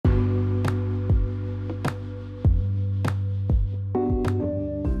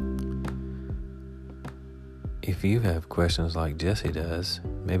If you have questions like Jesse does,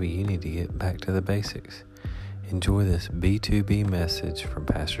 maybe you need to get back to the basics. Enjoy this B2B message from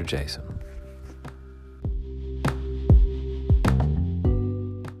Pastor Jason.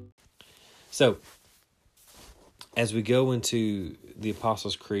 So, as we go into the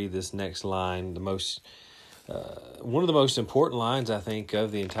Apostles' Creed, this next line, one of the most important lines, I think,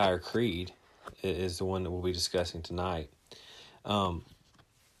 of the entire creed is the one that we'll be discussing tonight.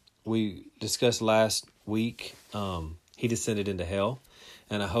 We discussed last week, he descended into hell,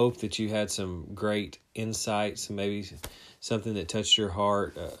 and I hope that you had some great insights, maybe something that touched your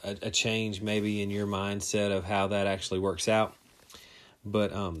heart, a change maybe in your mindset of how that actually works out.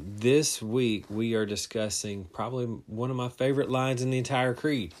 But this week we are discussing probably one of my favorite lines in the entire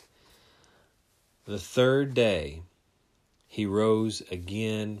creed. The third day he rose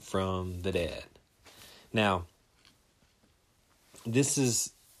again from the dead. Now, this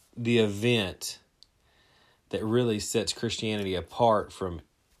is the event that really sets Christianity apart from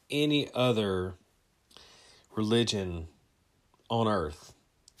any other religion on earth,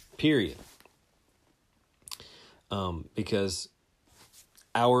 period. Because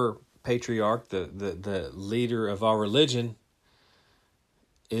our patriarch, the leader of our religion,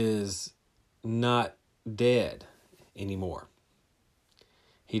 is not dead anymore.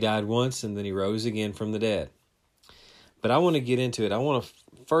 He died once and then he rose again from the dead. But I want to get into it. I want to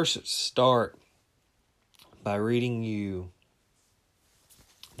first start by reading you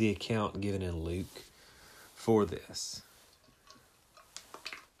the account given in Luke for this.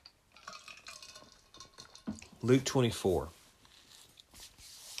 Luke 24,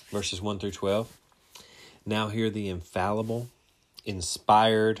 verses 1 through 12. Now hear the infallible,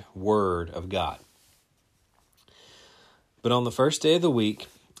 inspired word of God. But on the first day of the week,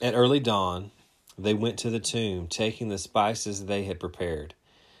 at early dawn, they went to the tomb, taking the spices they had prepared.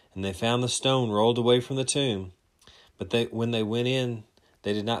 And they found the stone rolled away from the tomb. But when they went in,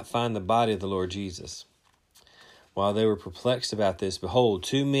 they did not find the body of the Lord Jesus. While they were perplexed about this, behold,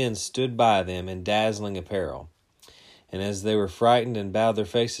 two men stood by them in dazzling apparel. And as they were frightened and bowed their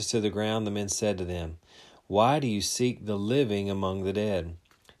faces to the ground, the men said to them, "Why do you seek the living among the dead?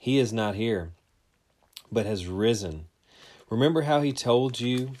 He is not here, but has risen. Remember how he told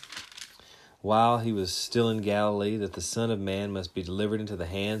you while he was still in Galilee that the Son of Man must be delivered into the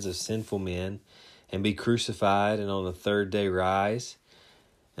hands of sinful men and be crucified and on the third day rise?"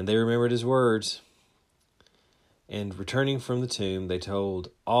 And they remembered his words. And returning from the tomb, they told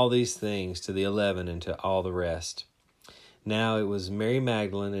all these things to the 11 and to all the rest. Now it was Mary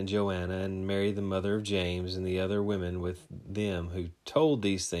Magdalene and Joanna and Mary the mother of James and the other women with them who told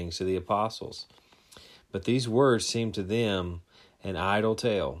these things to the apostles. But these words seemed to them an idle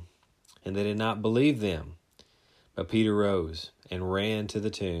tale, and they did not believe them. But Peter rose and ran to the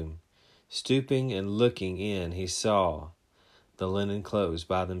tomb. Stooping and looking in, he saw the linen clothes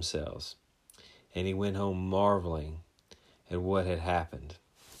by themselves, and he went home marveling at what had happened.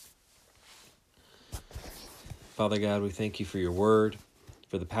 Father God, we thank you for your word,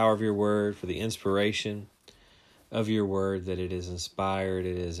 for the power of your word, for the inspiration of your word, that it is inspired,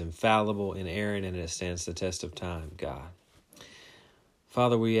 it is infallible, inerrant, and it stands the test of time, God.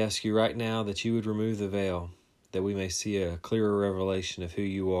 Father, we ask you right now that you would remove the veil, that we may see a clearer revelation of who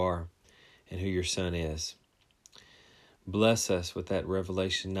you are and who your Son is. Bless us with that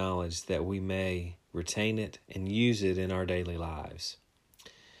revelation knowledge that we may retain it and use it in our daily lives.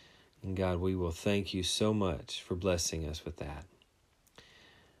 And God, we will thank you so much for blessing us with that.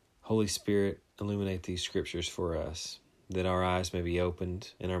 Holy Spirit, illuminate these scriptures for us, that our eyes may be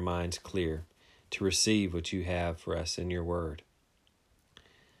opened and our minds clear to receive what you have for us in your word.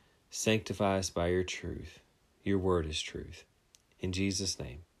 Sanctify us by your truth. Your word is truth. In Jesus'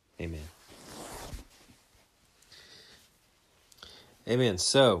 name, amen. Amen.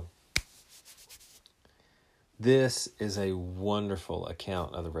 So, this is a wonderful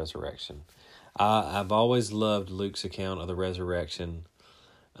account of the resurrection. I've always loved Luke's account of the resurrection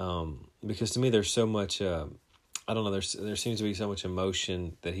because to me there's so much, there seems to be so much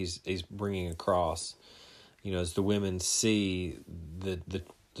emotion that he's bringing across. You know, as the women see the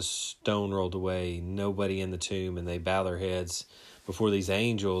stone rolled away, nobody in the tomb, and they bow their heads before these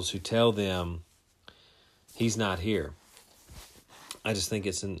angels who tell them he's not here. I just think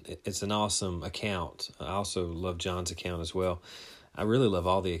it's an awesome account. I also love John's account as well. I really love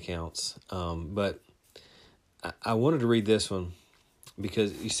all the accounts, but I wanted to read this one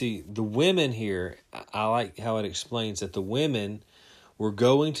because, you see, the women here, I like how it explains that the women were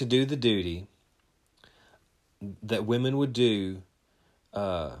going to do the duty that women would do,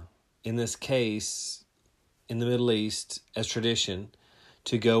 in this case, in the Middle East, as tradition,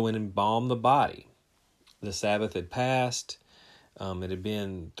 to go and embalm the body the Sabbath had passed. It had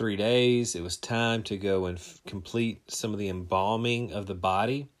been 3 days. It was time to go and complete some of the embalming of the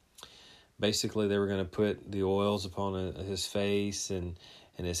body. Basically, they were going to put the oils upon his face and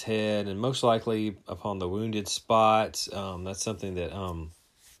his head, and most likely upon the wounded spots. That's something that Al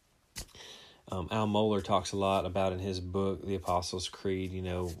Mohler talks a lot about in his book, The Apostles' Creed.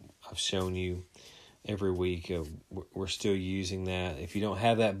 I've shown you every week. We're still using that. If you don't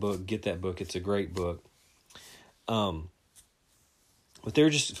have that book, get that book. It's a great book. But they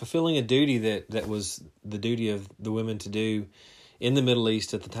were just fulfilling a duty that was the duty of the women to do in the Middle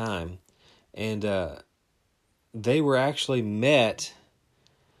East at the time. And they were actually met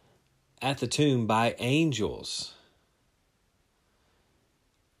at the tomb by angels.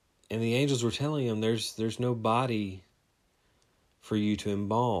 And the angels were telling them, there's no body for you to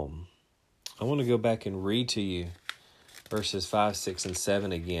embalm. I want to go back and read to you verses 5, 6, and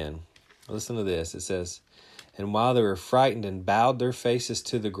 7 again. Listen to this. It says, "And while they were frightened and bowed their faces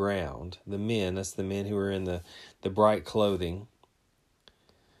to the ground," the men, that's the men who were in the bright clothing,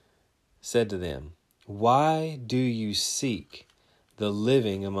 said to them, "Why do you seek the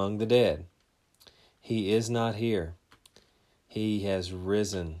living among the dead? He is not here. He has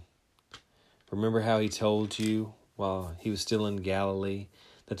risen. Remember how he told you while he was still in Galilee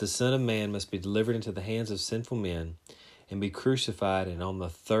that the Son of Man must be delivered into the hands of sinful men and be crucified, and on the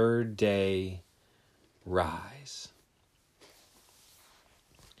third day rise."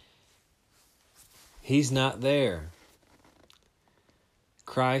 He's not there.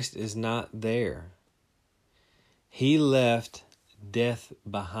 Christ is not there. He left death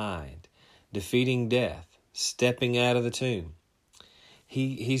behind, defeating death, stepping out of the tomb.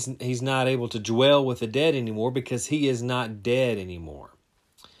 He's not able to dwell with the dead anymore because he is not dead anymore.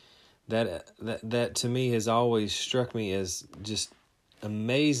 That to me has always struck me as just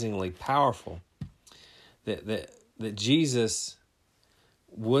amazingly powerful. That Jesus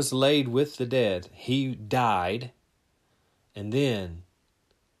was laid with the dead. He died, and then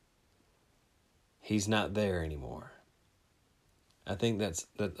he's not there anymore. I think that's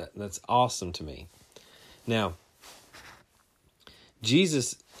awesome to me. Now,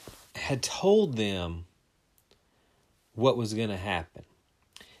 Jesus had told them what was going to happen.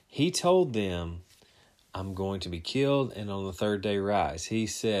 He told them, "I'm going to be killed and on the third day rise." He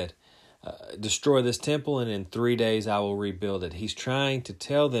said, "Destroy this temple and in 3 days I will rebuild it." He's trying to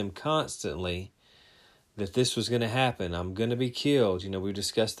tell them constantly that this was going to happen. I'm going to be killed. We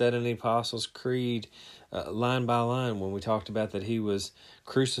discussed that in the Apostles' Creed line by line when we talked about that he was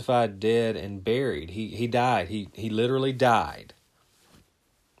crucified, dead, and buried. He died. He literally died.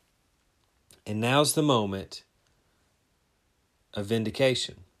 And now's the moment of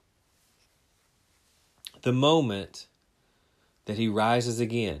vindication. The moment that he rises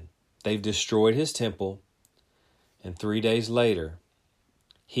again. They've destroyed his temple, and 3 days later,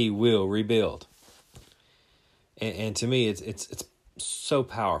 he will rebuild. And to me, it's so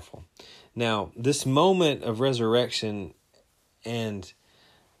powerful. Now, this moment of resurrection and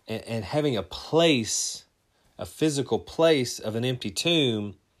having a place, a physical place of an empty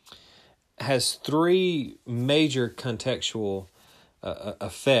tomb, has 3 major contextual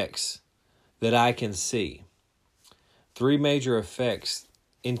effects that I can see. 3 major effects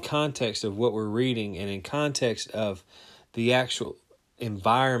in context of what we're reading and in context of the actual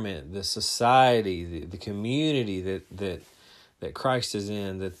environment, the society, the community that Christ is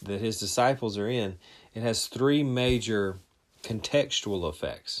in, that his disciples are in. It has 3 major contextual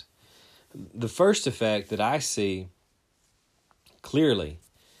effects. The first effect that I see clearly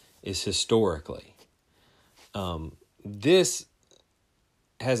is historically. This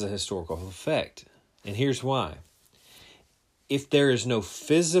has a historical effect, and here's why. If there is no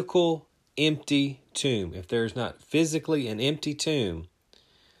physical empty tomb, if there is not physically an empty tomb,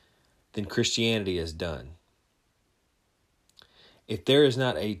 then Christianity is done. If there is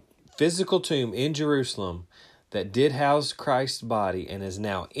not a physical tomb in Jerusalem that did house Christ's body and is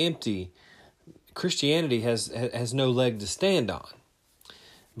now empty, Christianity has no leg to stand on.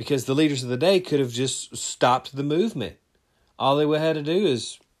 Because the leaders of the day could have just stopped the movement. All they would have had to do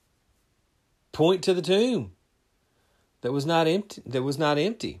is point to the tomb that was not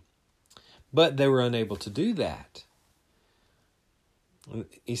empty. But they were unable to do that.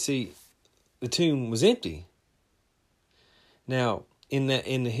 You see, the tomb was empty. Now, in the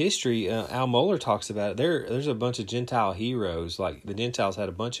history, Al Mohler talks about it. There's a bunch of Gentile heroes. Like the Gentiles had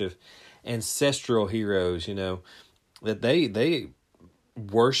a bunch of ancestral heroes, that they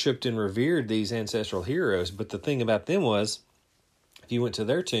worshipped and revered these ancestral heroes. But the thing about them was, if you went to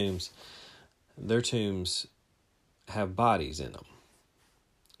their tombs have bodies in them,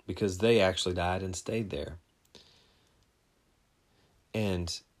 because they actually died and stayed there.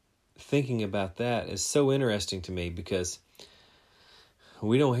 And thinking about that is so interesting to me because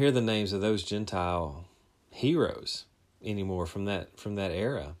we don't hear the names of those Gentile heroes anymore from that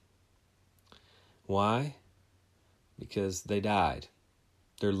era. Why? Because they died.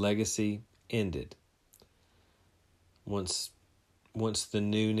 Their legacy ended. Once the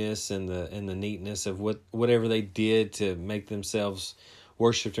newness and the neatness of whatever they did to make themselves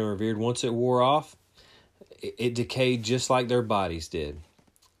worshipped and revered, once it wore off, it decayed just like their bodies did.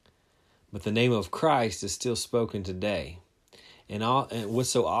 But the name of Christ is still spoken today. And what's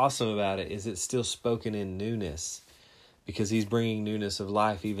so awesome about it is it's still spoken in newness, because he's bringing newness of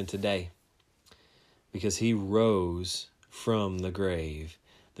life even today. Because he rose from the grave.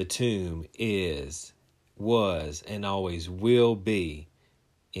 The tomb was, and always will be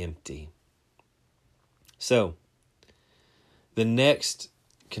empty. So, the next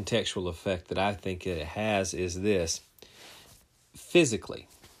contextual effect that I think it has is this. Physically.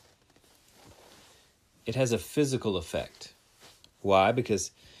 It has a physical effect. Why?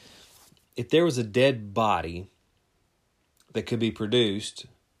 Because if there was a dead body that could be produced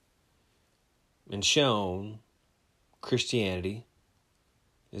and shown, Christianity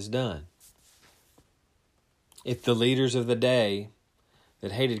is done. If the leaders of the day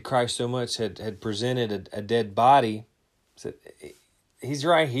that hated Christ so much had presented a dead body, said, he's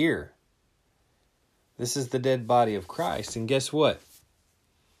right here. This is the dead body of Christ. And guess what?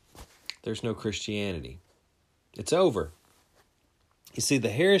 There's no Christianity. It's over. You see, the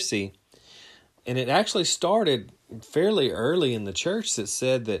heresy, and it actually started fairly early in the church, that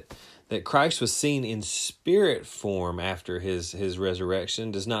said that Christ was seen in spirit form after his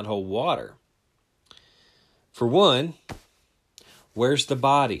resurrection, does not hold water. For one, where's the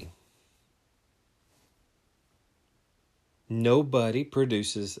body? Nobody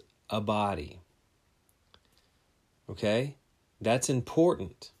produces a body. Okay? That's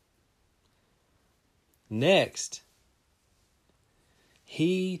important. Next,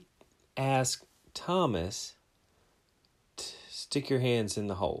 he asked Thomas, stick your hands in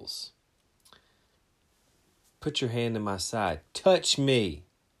the holes. Put your hand in my side. Touch me.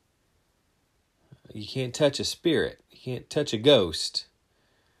 You can't touch a spirit. You can't touch a ghost.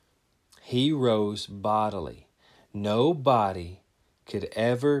 He rose bodily. No body could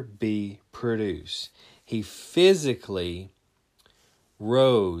ever be produced. He physically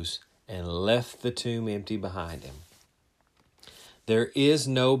rose and left the tomb empty behind him. There is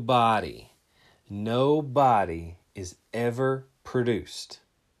no body. No body is ever produced.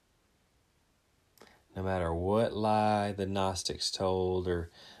 No matter what lie the Gnostics told, or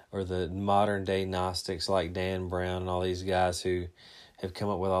the modern day Gnostics like Dan Brown and all these guys who have come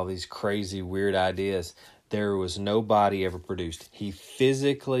up with all these crazy, weird ideas, there was no body ever produced. He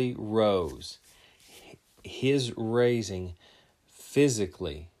physically rose. His raising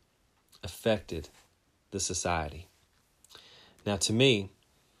physically affected the society. Now,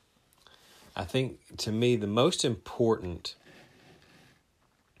 I think the most important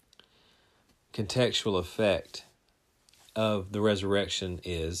contextual effect of the resurrection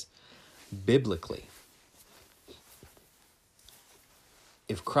is biblically.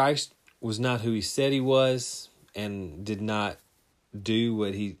 If Christ was not who he said he was and did not do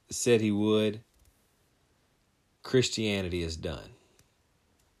what he said he would, Christianity is done.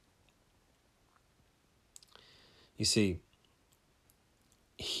 You see,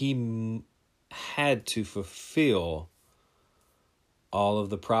 he had to fulfill all of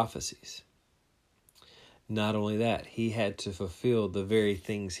the prophecies. Not only that, he had to fulfill the very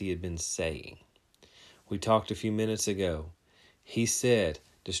things he had been saying. We talked a few minutes ago. He said,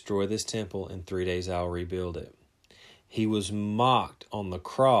 destroy this temple, in 3 days I'll rebuild it. He was mocked on the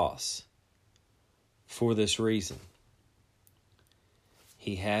cross for this reason.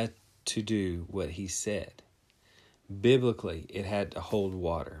 He had to do what he said. Biblically, it had to hold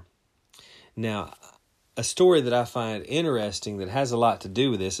water. Now, a story that I find interesting that has a lot to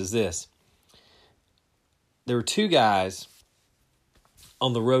do with this is this. There were two guys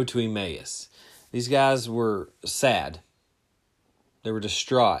on the road to Emmaus. These guys were sad. They were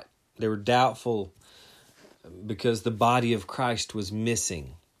distraught. They were doubtful because the body of Christ was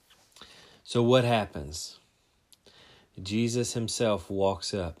missing. So what happens? Jesus himself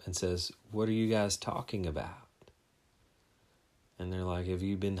walks up and says, what are you guys talking about? And they're like, have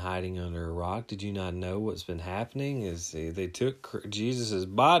you been hiding under a rock? Did you not know what's been happening? They took Jesus'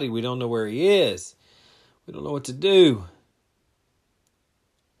 body. We don't know where he is. We don't know what to do.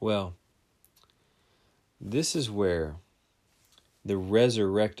 Well, this is where the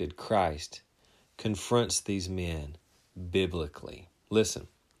resurrected Christ confronts these men biblically. Listen,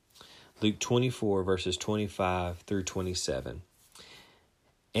 Luke 24, verses 25 through 27.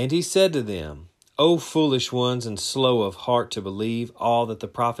 And he said to them, O foolish ones and slow of heart to believe all that the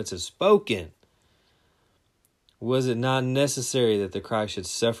prophets have spoken. Was it not necessary that the Christ should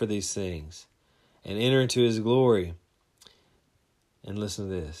suffer these things and enter into his glory? And listen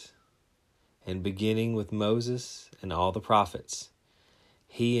to this. And beginning with Moses and all the prophets,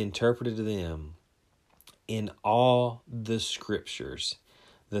 he interpreted to them in all the scriptures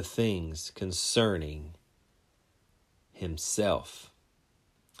the things concerning himself.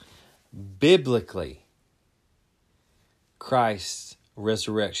 Biblically, Christ's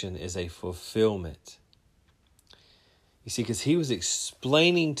resurrection is a fulfillment. You see, because he was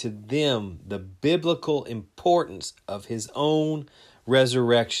explaining to them the biblical importance of his own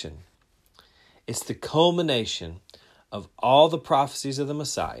resurrection. It's the culmination of all the prophecies of the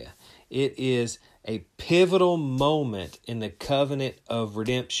Messiah. It is a pivotal moment in the covenant of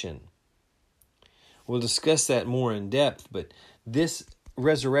redemption. We'll discuss that more in depth, but this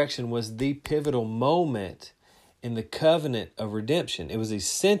resurrection was the pivotal moment in the covenant of redemption. It was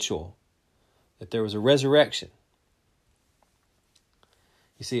essential that there was a resurrection.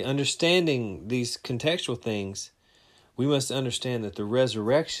 You see, understanding these contextual things, we must understand that the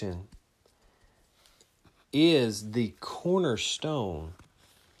resurrection is the cornerstone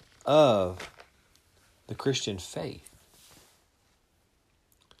of the Christian faith.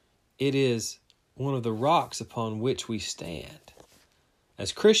 It is one of the rocks upon which we stand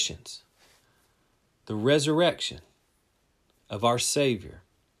as Christians. The resurrection of our Savior,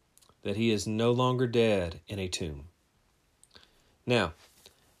 that he is no longer dead in a tomb. Now,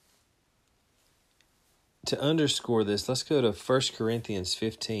 to underscore this, let's go to 1 Corinthians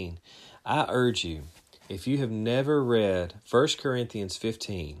 15. I urge you, if you have never read 1 Corinthians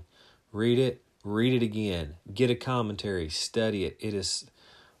 15, read it again, get a commentary, study it. It is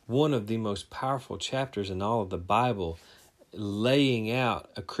one of the most powerful chapters in all of the Bible, laying out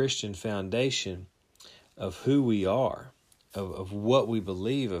a Christian foundation of who we are, of what we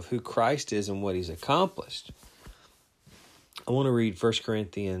believe, of who Christ is and what he's accomplished. I want to read 1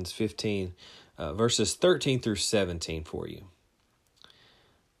 Corinthians 15, verses 13 through 17 for you.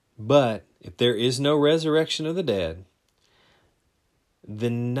 But if there is no resurrection of the dead,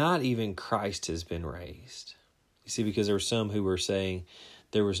 then not even Christ has been raised. You see, because there were some who were saying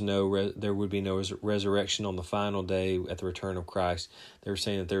there would be no resurrection on the final day at the return of Christ. They were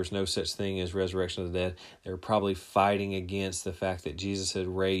saying that there's no such thing as resurrection of the dead. They were probably fighting against the fact that Jesus had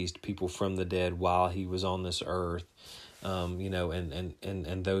raised people from the dead while he was on this earth,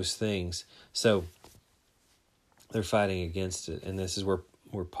 and those things. So they're fighting against it, and this is where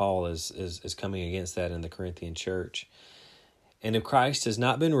Paul is coming against that in the Corinthian church. And if Christ has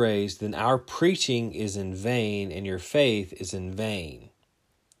not been raised, then our preaching is in vain, and your faith is in vain.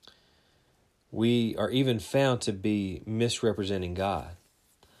 We are even found to be misrepresenting God,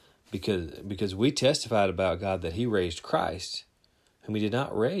 because we testified about God that he raised Christ, whom he did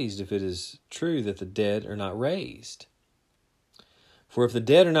not raise, if it is true that the dead are not raised. For if the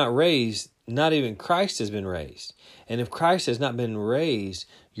dead are not raised, not even Christ has been raised. And if Christ has not been raised,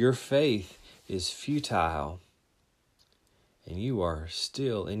 your faith is futile, and you are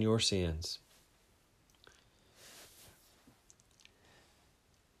still in your sins.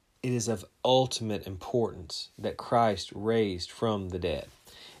 It is of ultimate importance that Christ raised from the dead.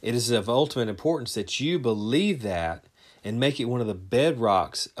 It is of ultimate importance that you believe that and make it one of the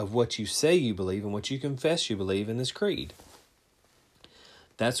bedrocks of what you say you believe and what you confess you believe in this creed.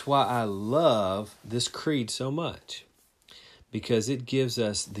 That's why I love this creed so much, because it gives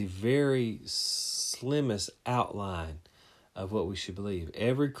us the very slimmest outline of what we should believe.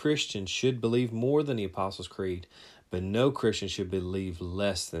 Every Christian should believe more than the Apostles' Creed, but no Christian should believe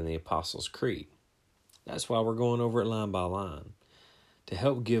less than the Apostles' Creed. That's why we're going over it line by line, to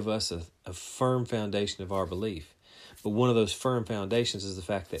help give us a firm foundation of our belief. But one of those firm foundations is the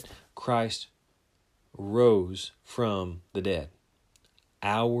fact that Christ rose from the dead.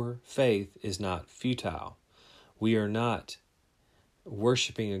 Our faith is not futile. We are not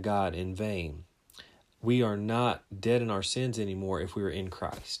worshiping a God in vain. We are not dead in our sins anymore if we are in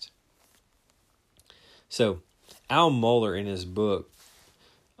Christ. So, Al Mohler, in his book,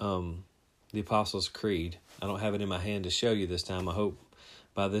 The Apostles' Creed, I don't have it in my hand to show you this time. I hope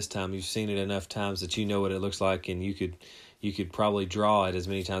by this time you've seen it enough times that you know what it looks like, and you could probably draw it as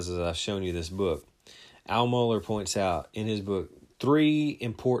many times as I've shown you this book. Al Mohler points out in his book 3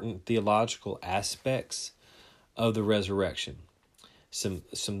 important theological aspects of the resurrection. Some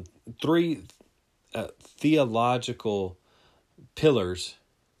 3 theological pillars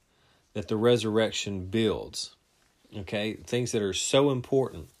that the resurrection builds. Okay, things that are so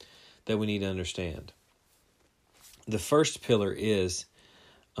important that we need to understand. The first pillar is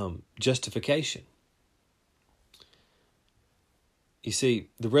justification. You see,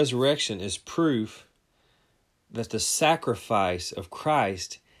 the resurrection is proof that the sacrifice of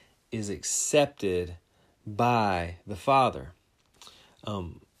Christ is accepted by the Father.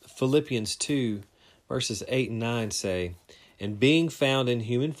 Philippians 2, verses 8 and 9 say, "And being found in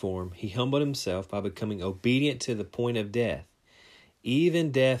human form, he humbled himself by becoming obedient to the point of death,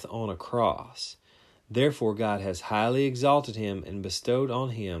 even death on a cross. Therefore God has highly exalted him and bestowed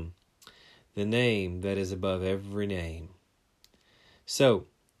on him the name that is above every name." So,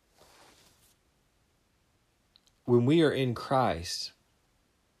 when we are in Christ,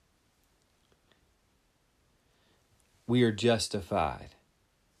 we are justified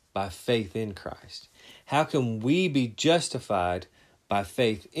by faith in Christ. How can we be justified by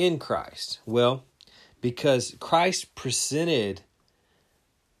faith in Christ? Well, because Christ presented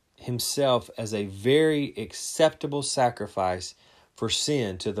himself as a very acceptable sacrifice for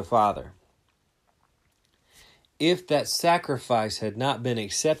sin to the Father. If that sacrifice had not been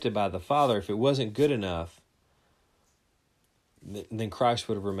accepted by the Father, if it wasn't good enough, then Christ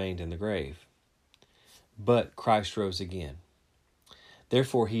would have remained in the grave. But Christ rose again.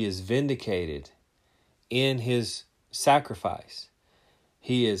 Therefore, he is vindicated in his sacrifice.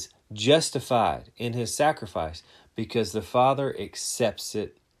 He is justified in his sacrifice because the Father accepts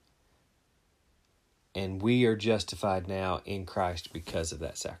it, and we are justified now in Christ because of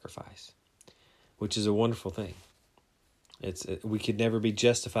that sacrifice, which is a wonderful thing. We could never be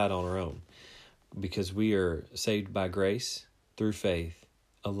justified on our own because we are saved by grace through faith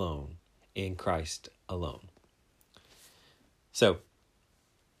alone, in Christ alone. So,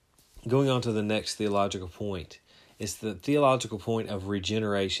 going on to the next theological point, it's the theological point of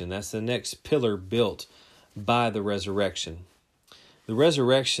regeneration. That's the next pillar built by the resurrection. The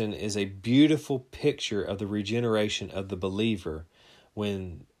resurrection is a beautiful picture of the regeneration of the believer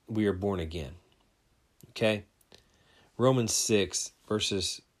when we are born again. Okay? Romans 6,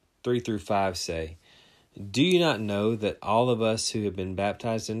 verses 3 through 5 say, "Do you not know that all of us who have been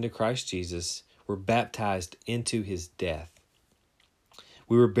baptized into Christ Jesus were baptized into his death?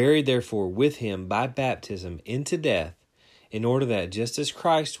 We were buried, therefore, with him by baptism into death, in order that just as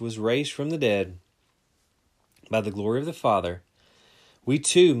Christ was raised from the dead by the glory of the Father, we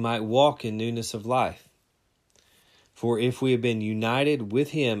too might walk in newness of life. For if we have been united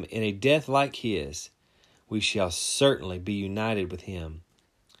with him in a death like his, we shall certainly be united with him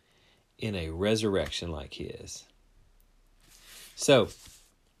in a resurrection like his." So,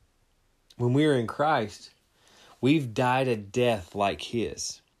 when we are in Christ, we've died a death like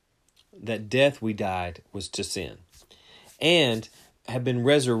his. That death we died was to sin. And have been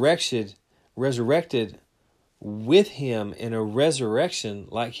resurrected with him in a resurrection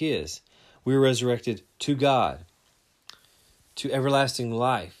like his. We were resurrected to God, to everlasting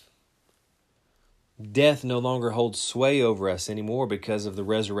life. Death no longer holds sway over us anymore because of the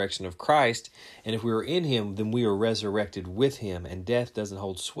resurrection of Christ. And if we are in him, then we are resurrected with him, and death doesn't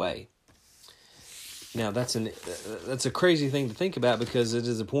hold sway. Now, that's a crazy thing to think about because it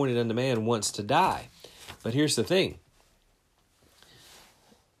is appointed unto man once to die. But here's the thing.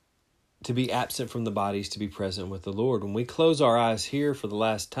 To be absent from the body is to be present with the Lord. When we close our eyes here for the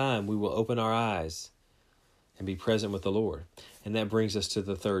last time, we will open our eyes and be present with the Lord. And that brings us to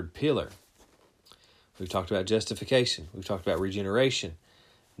the third pillar. We've talked about justification. We've talked about regeneration.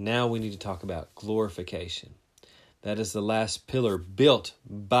 Now we need to talk about glorification. That is the last pillar built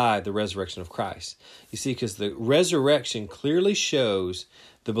by the resurrection of Christ. You see, because the resurrection clearly shows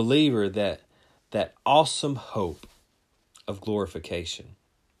the believer that awesome hope of glorification.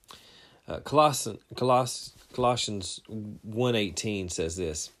 Colossians 1:18 says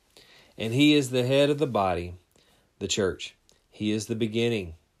this, "And he is the head of the body, the church. He is the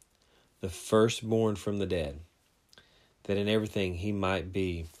beginning, the firstborn from the dead, that in everything he might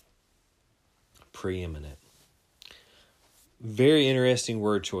be preeminent." Very interesting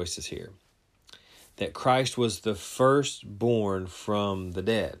word choices here. That Christ was the firstborn from the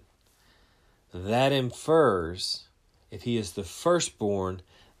dead. That infers, if he is the firstborn,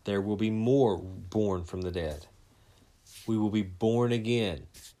 there will be more born from the dead. We will be born again.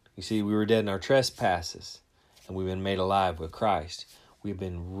 You see, we were dead in our trespasses, and we've been made alive with Christ. We've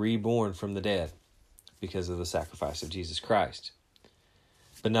been reborn from the dead because of the sacrifice of Jesus Christ.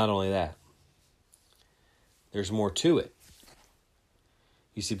 But not only that, there's more to it.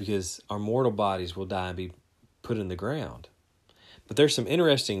 You see, because our mortal bodies will die and be put in the ground. But there's some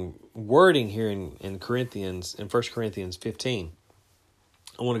interesting wording here in 1 Corinthians 15.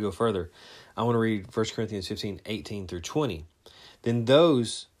 I want to go further. I want to read 1 Corinthians 15, 18 through 20. "Then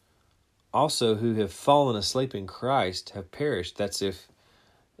those also who have fallen asleep in Christ have perished. That's if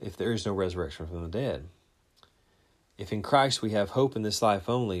there is no resurrection from the dead. If in Christ we have hope in this life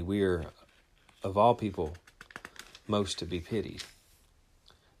only, we are, of all people, most to be pitied.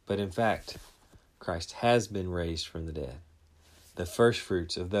 But in fact, Christ has been raised from the dead, the first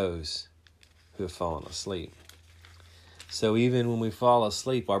fruits of those who have fallen asleep. So even when we fall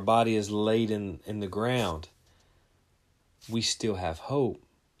asleep, our body is laid in the ground, we still have hope,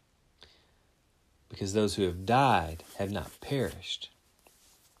 because those who have died have not perished.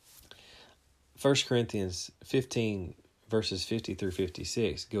 1 Corinthians 15, verses 50 through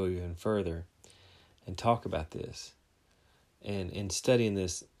 56, go even further and talk about this. And in studying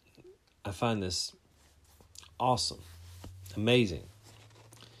this, I find this awesome, amazing.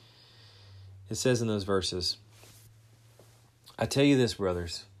 It says in those verses, I tell you this,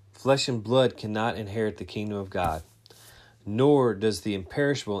 brothers, flesh and blood cannot inherit the kingdom of God, nor does the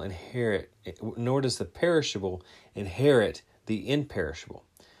perishable inherit the imperishable.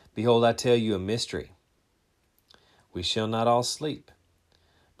 Behold, I tell you a mystery. We shall not all sleep,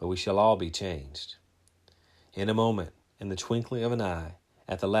 but we shall all be changed. In a moment, in the twinkling of an eye,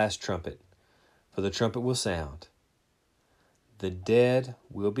 at the last trumpet, for the trumpet will sound. The dead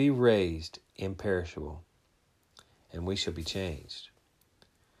will be raised imperishable, and we shall be changed.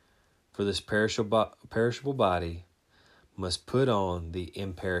 For this perishable body must put on the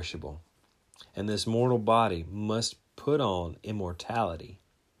imperishable, and this mortal body must put on immortality.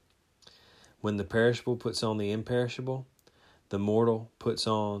 When the perishable puts on the imperishable, the mortal puts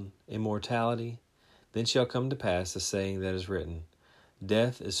on immortality, then shall come to pass the saying that is written,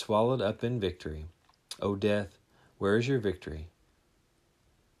 Death is swallowed up in victory. O death, where is your victory?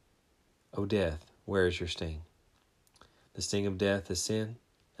 O death, where is your sting? The sting of death is sin,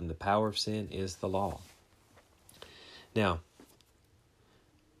 and the power of sin is the law. Now,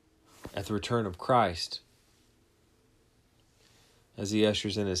 at the return of Christ, as he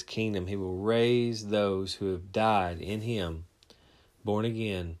ushers in his kingdom, he will raise those who have died in him, born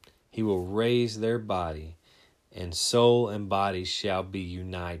again. He will raise their body, and soul and body shall be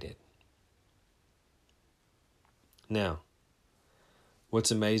united. Now,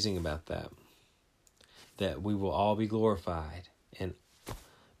 what's amazing about that? That we will all be glorified and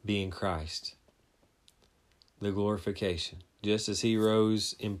be in Christ. The glorification. Just as he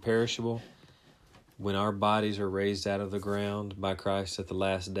rose imperishable, when our bodies are raised out of the ground by Christ at the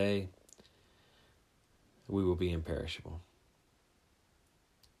last day, we will be imperishable.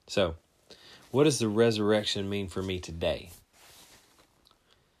 So, what does the resurrection mean for me today?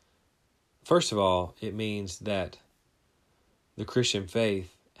 First of all, it means that the Christian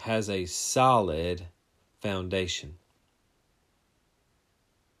faith has a solid foundation.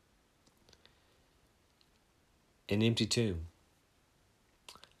 An empty tomb,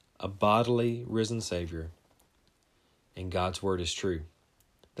 a bodily risen Savior, and God's word is true.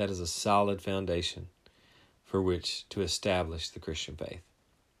 That is a solid foundation for which to establish the Christian faith.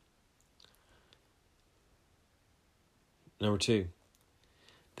 Number 2,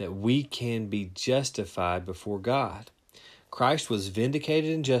 that we can be justified before God. Christ was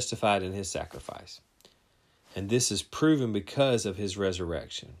vindicated and justified in his sacrifice. And this is proven because of his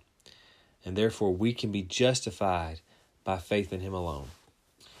resurrection. And therefore we can be justified by faith in him alone.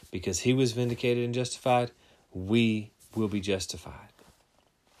 Because he was vindicated and justified, we will be justified.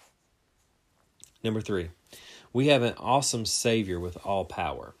 Number 3, we have an awesome Savior with all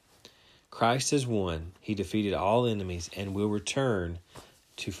power. Christ has won. He defeated all enemies and will return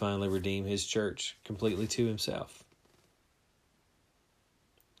to finally redeem his church completely to himself.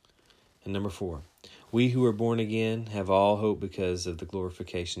 And number 4, we who are born again have all hope because of the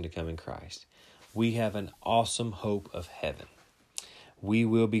glorification to come in Christ. We have an awesome hope of heaven. We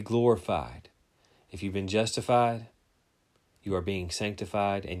will be glorified. If you've been justified, you are being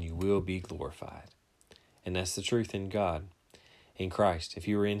sanctified, and you will be glorified. And that's the truth in God, in Christ. If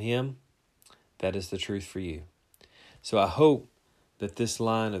you are in him, that is the truth for you. So I hope that this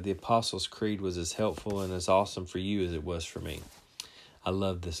line of the Apostles' Creed was as helpful and as awesome for you as it was for me. I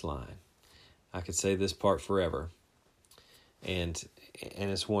love this line. I could say this part forever. And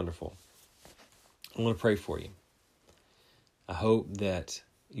it's wonderful. I want to pray for you. I hope that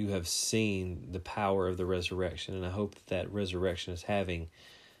you have seen the power of the resurrection, and I hope that resurrection is having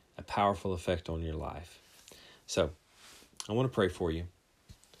a powerful effect on your life. So, I want to pray for you.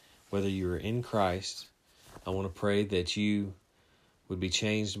 Whether you're in Christ, I want to pray that you would be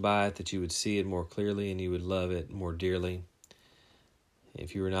changed by it, that you would see it more clearly and you would love it more dearly.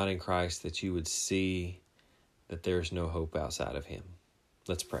 If you are not in Christ, that you would see that there is no hope outside of him.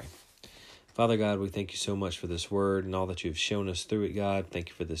 Let's pray. Father God, we thank you so much for this word and all that you've shown us through it, God. Thank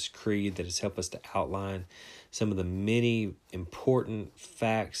you for this creed that has helped us to outline some of the many important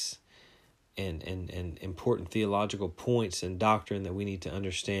facts and important theological points and doctrine that we need to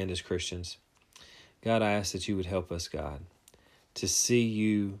understand as Christians. God, I ask that you would help us, God, to see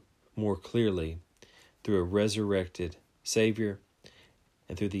you more clearly through a resurrected Savior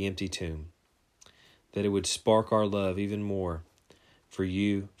and through the empty tomb, that it would spark our love even more for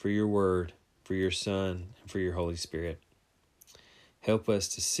you, for your word, for your Son, and for your Holy Spirit. Help us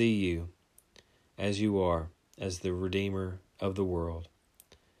to see you as you are, as the Redeemer of the world,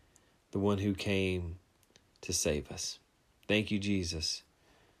 the one who came to save us. Thank you, Jesus,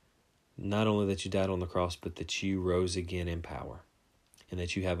 not only that you died on the cross, but that you rose again in power, and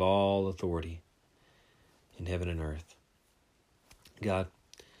that you have all authority in heaven and earth. God,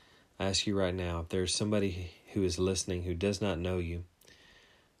 I ask you right now, if there's somebody who is listening who does not know you,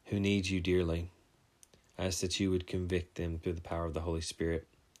 who needs you dearly, I ask that you would convict them through the power of the Holy Spirit.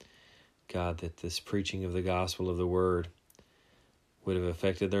 God, that this preaching of the gospel of the word would have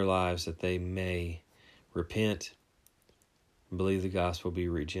affected their lives, that they may repent, believe the gospel, be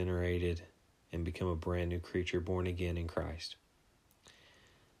regenerated, and become a brand new creature born again in Christ.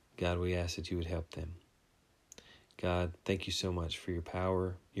 God, we ask that you would help them. God, thank you so much for your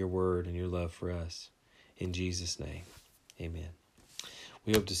power, your word, and your love for us. In Jesus' name, amen.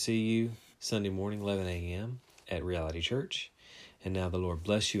 We hope to see you Sunday morning, 11 a.m. at Reality Church. And now the Lord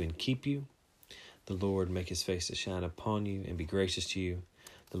bless you and keep you. The Lord make his face to shine upon you and be gracious to you.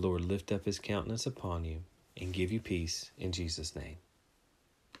 The Lord lift up his countenance upon you and give you peace in Jesus' name.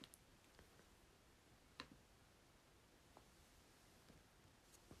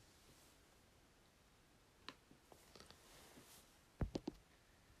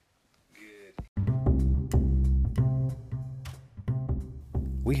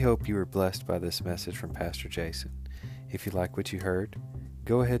 We hope you were blessed by this message from Pastor Jason. If you like what you heard,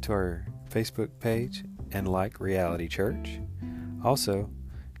 go ahead to our Facebook page and like Reality Church. Also,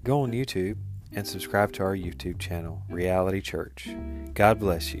 go on YouTube and subscribe to our YouTube channel, Reality Church. God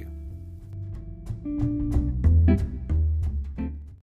bless you.